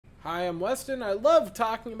Hi, I'm Weston. I love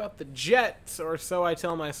talking about the Jets, or so I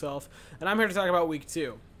tell myself, and I'm here to talk about Week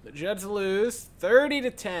 2. The Jets lose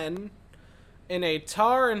 30-10 in a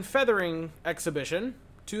tar and feathering exhibition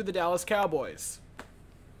to the Dallas Cowboys.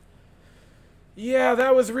 Yeah,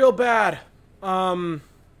 that was real bad. I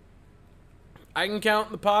can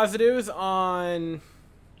count the positives on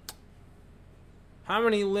how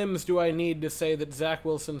many limbs do I need to say that Zach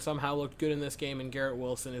Wilson somehow looked good in this game and Garrett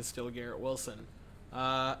Wilson is still Garrett Wilson.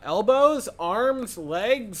 Elbows, arms,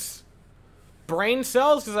 legs, brain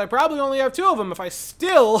cells, because I probably only have 2 of them if I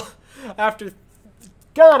still, after,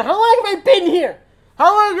 God, how long have I been here?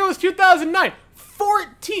 How long ago was 2009?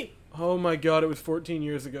 14! Oh my God, it was 14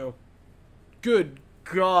 years ago. Good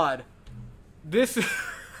God. This has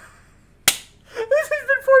been 14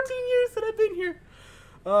 years that I've been here.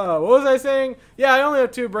 What was I saying? Yeah, I only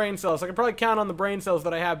have 2 brain cells. I can probably count on the brain cells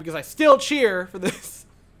that I have because I still cheer for this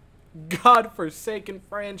godforsaken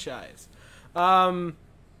franchise. The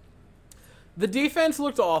defense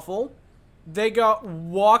looked awful. They got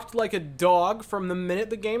walked like a dog from the minute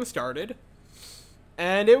the game started.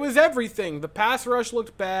 And it was everything. The pass rush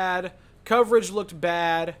looked bad. Coverage looked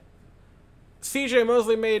bad. CJ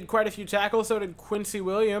Mosley made quite a few tackles, so did Quincy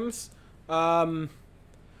Williams.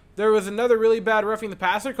 There was another really bad roughing the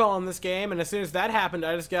passer call in this game, and as soon as that happened,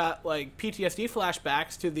 I just got, like, PTSD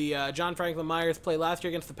flashbacks to the John Franklin Myers play last year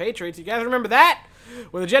against the Patriots. You guys remember that?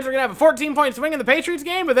 When the Jets were going to have a 14-point swing in the Patriots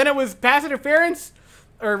game, but then it was pass interference,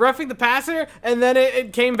 or roughing the passer, and then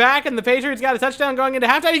it came back, and the Patriots got a touchdown going into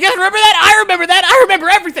halftime. You guys remember that? I remember that! I remember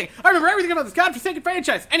everything! I remember everything about this godforsaken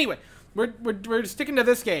franchise! Anyway, we're sticking to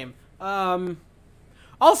this game. Also,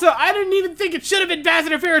 I didn't even think it should have been pass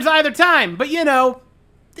interference either time, but you know,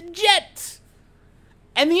 the Jets.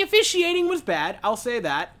 And the officiating was bad, I'll say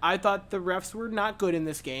that. I thought the refs were not good in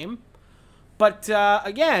this game. But,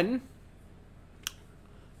 again,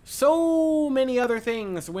 so many other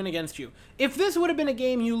things win against you. If this would have been a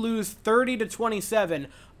game you lose 30-27,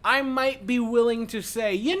 I might be willing to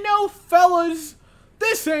say, you know, fellas,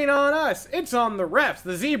 this ain't on us. It's on the refs.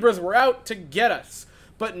 The Zebras were out to get us.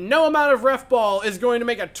 But no amount of ref ball is going to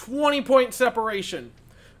make a 20-point separation.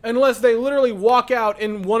 Unless they literally walk out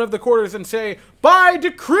in one of the quarters and say, by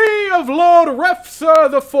decree of Lord Refsir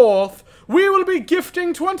the Fourth, we will be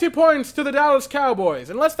gifting 20 points to the Dallas Cowboys.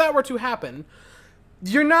 Unless that were to happen,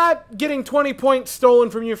 you're not getting 20 points stolen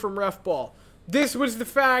from you from ref ball. This was the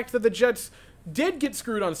fact that the Jets did get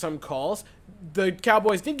screwed on some calls. The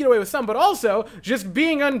Cowboys did get away with some, but also just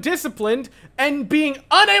being undisciplined and being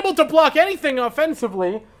unable to block anything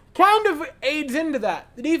offensively kind of aids into that.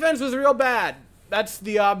 The defense was real bad. That's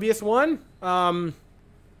the obvious one. Dallas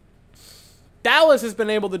has been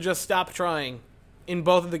able to just stop trying in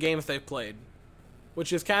both of the games they've played,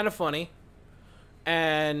 which is kind of funny.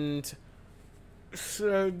 And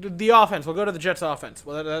so the offense, we'll go to the Jets offense.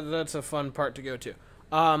 Well, that's a fun part to go to.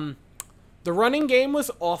 The running game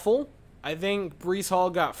was awful. I think Breece Hall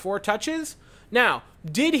got 4 touches. Now,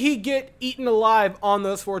 did he get eaten alive on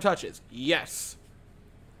those 4 touches? Yes.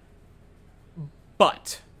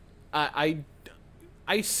 But I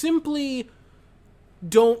simply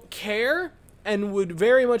don't care and would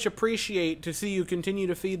very much appreciate to see you continue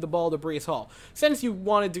to feed the ball to Breece Hall. Since you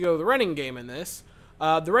wanted to go the running game in this,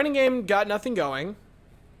 the running game got nothing going.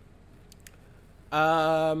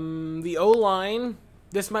 The O-line,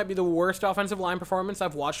 this might be the worst offensive line performance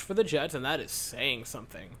I've watched for the Jets, and that is saying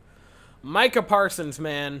something. Micah Parsons,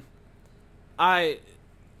 man.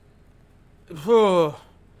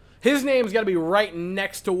 His name's got to be right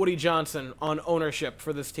next to Woody Johnson on ownership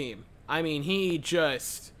for this team. I mean, he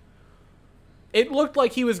just... It looked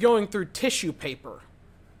like he was going through tissue paper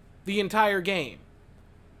the entire game.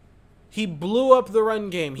 He blew up the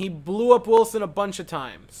run game. He blew up Wilson a bunch of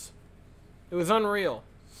times. It was unreal.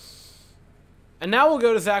 And now we'll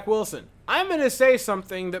go to Zach Wilson. I'm going to say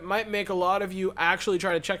something that might make a lot of you actually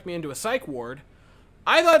try to check me into a psych ward.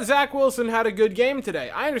 I thought Zach Wilson had a good game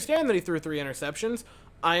today. I understand that he threw 3 interceptions.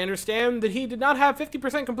 I understand that he did not have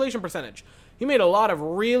 50% completion percentage. He made a lot of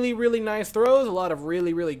really, really nice throws, a lot of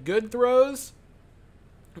really, really good throws.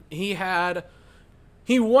 He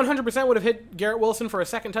 100% would have hit Garrett Wilson for a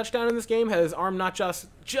second touchdown in this game had his arm not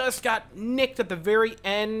just got nicked at the very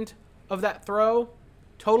end of that throw.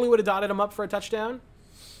 Totally would have dotted him up for a touchdown.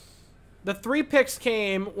 The 3 picks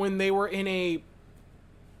came when they were in a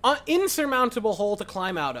insurmountable hole to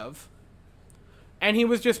climb out of. And he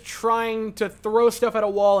was just trying to throw stuff at a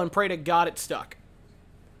wall and pray to God it stuck.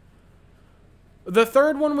 The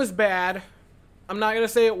 3rd one was bad. I'm not going to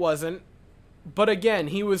say it wasn't. But again,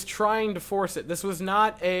 he was trying to force it. This was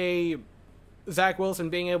not a Zach Wilson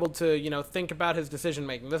being able to, you know, think about his decision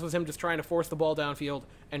making. This was him just trying to force the ball downfield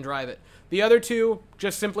and drive it. The other two,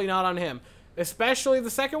 just simply not on him. Especially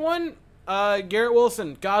the second one, Garrett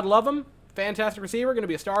Wilson. God love him. Fantastic receiver. Going to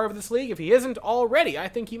be a star of this league. If he isn't already, I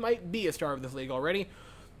think he might be a star of this league already.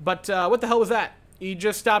 But what the hell was that? He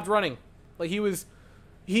just stopped running. Like,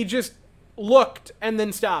 he just looked and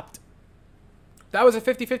then stopped. That was a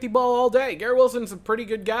 50-50 ball all day. Garrett Wilson's a pretty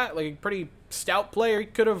good guy, like a pretty stout player. He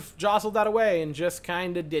could have jostled that away and just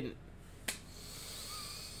kind of didn't.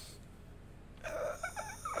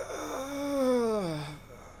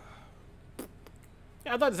 Yeah,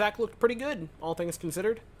 I thought Zach looked pretty good, all things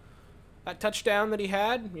considered. That touchdown that he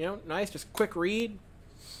had, you know, nice, just quick read.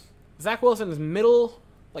 Zach Wilson's middle,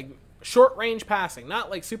 like, short-range passing. Not,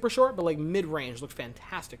 like, super short, but, like, mid-range. Looked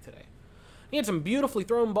fantastic today. He had some beautifully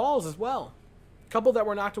thrown balls as well. A couple that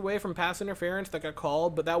were knocked away from pass interference that got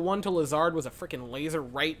called, but that one to Lazard was a freaking laser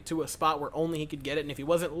right to a spot where only he could get it, and if he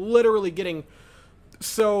wasn't literally getting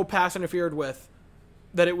so pass interfered with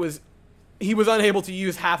that he was unable to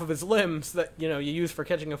use half of his limbs that, you know, you use for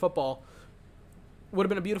catching a football, would have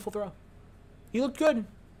been a beautiful throw. He looked good.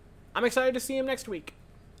 I'm excited to see him next week,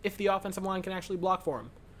 if the offensive line can actually block for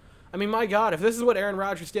him. I mean, my God, if this is what Aaron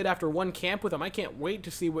Rodgers did after one camp with him, I can't wait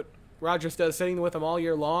to see what Rodgers does sitting with him all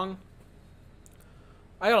year long.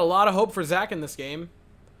 I got a lot of hope for Zach in this game.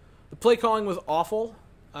 The play calling was awful.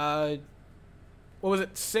 What was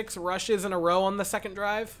it, 6 rushes in a row on the second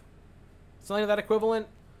drive? Something of that equivalent.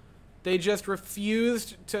 They just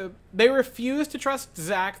refused to trust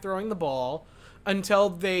Zach throwing the ball until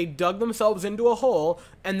they dug themselves into a hole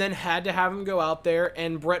and then had to have him go out there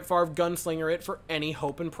and Brett Favre gunslinger it for any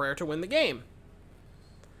hope and prayer to win the game.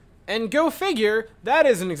 And go figure, that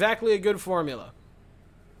isn't exactly a good formula.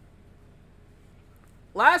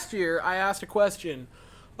 Last year, I asked a question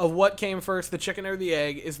of what came first, the chicken or the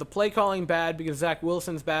egg. Is the play calling bad because Zach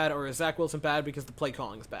Wilson's bad, or is Zach Wilson bad because the play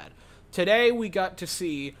calling's bad? Today, we got to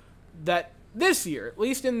see that this year, at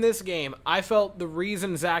least in this game, I felt the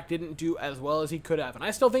reason Zach didn't do as well as he could have, and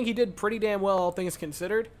I still think he did pretty damn well, all things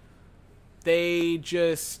considered, they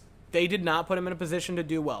did not put him in a position to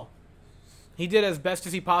do well. He did as best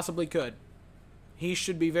as he possibly could. He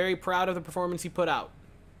should be very proud of the performance he put out.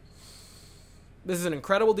 This is an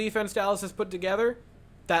incredible defense Dallas has put together.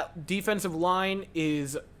 That defensive line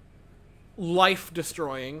is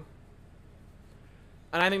life-destroying.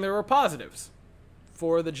 And I think there were positives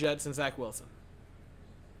for the Jets and Zach Wilson.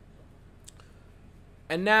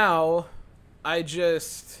 And now,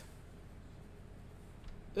 this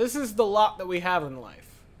is the lot that we have in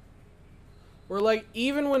life. Where, like,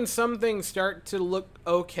 even when some things start to look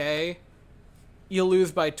okay, you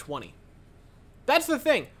lose by 20. That's the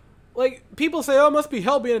thing. Like, people say, oh, it must be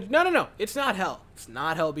hell being a... No. It's not hell. It's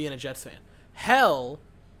not hell being a Jets fan. Hell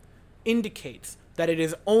indicates that it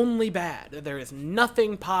is only bad, that there is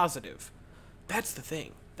nothing positive. That's the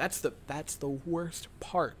thing. That's the worst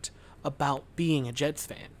part about being a Jets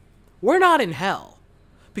fan. We're not in hell,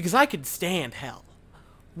 because I could stand hell.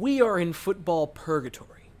 We are in football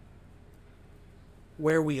purgatory,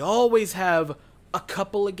 where we always have a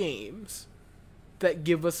couple of games that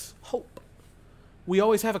give us hope. We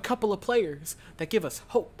always have a couple of players that give us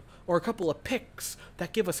hope, or a couple of picks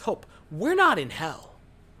that give us hope. We're not in hell.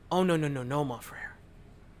 Oh, no, my friend.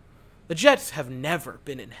 The Jets have never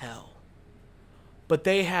been in hell. But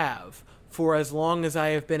they have, for as long as I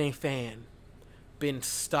have been a fan, been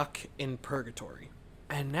stuck in purgatory.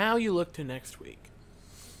 And now you look to next week.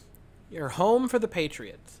 You're home for the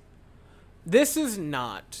Patriots. This is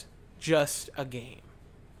not just a game.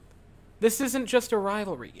 This isn't just a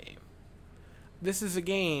rivalry game. This is a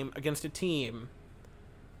game against a team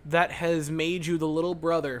that has made you the little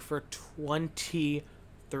brother for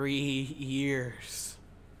 23 years.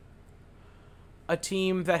 A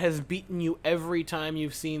team that has beaten you every time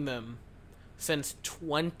you've seen them since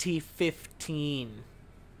 2015.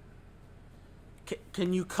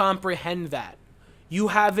 Can you comprehend that? You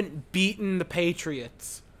haven't beaten the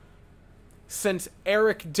Patriots since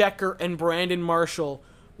Eric Decker and Brandon Marshall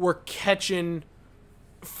were catching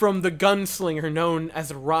from the gunslinger known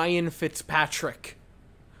as Ryan Fitzpatrick.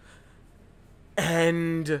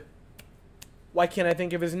 And why can't I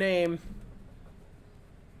think of his name?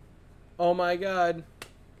 Oh my God.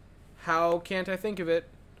 How can't I think of it?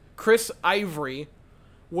 Chris Ivory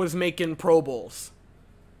was making Pro Bowls.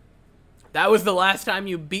 That was the last time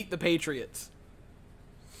you beat the Patriots.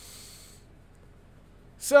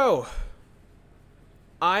 So,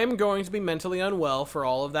 I'm going to be mentally unwell for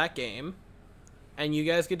all of that game. And you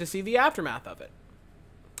guys get to see the aftermath of it.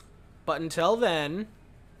 But until then,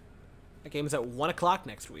 that game is at 1 o'clock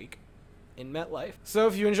next week. in MetLife. So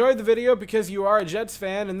if you enjoyed the video because you are a Jets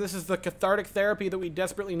fan and this is the cathartic therapy that we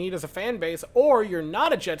desperately need as a fan base, or you're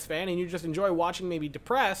not a Jets fan and you just enjoy watching me be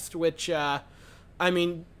depressed, which, I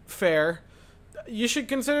mean, fair, you should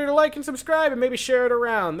consider to like and subscribe and maybe share it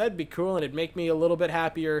around. That'd be cool, and it'd make me a little bit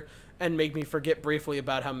happier and make me forget briefly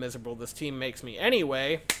about how miserable this team makes me.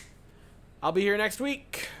 Anyway, I'll be here next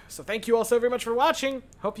week. So thank you all so very much for watching.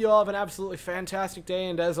 Hope you all have an absolutely fantastic day,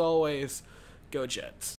 and as always, go Jets.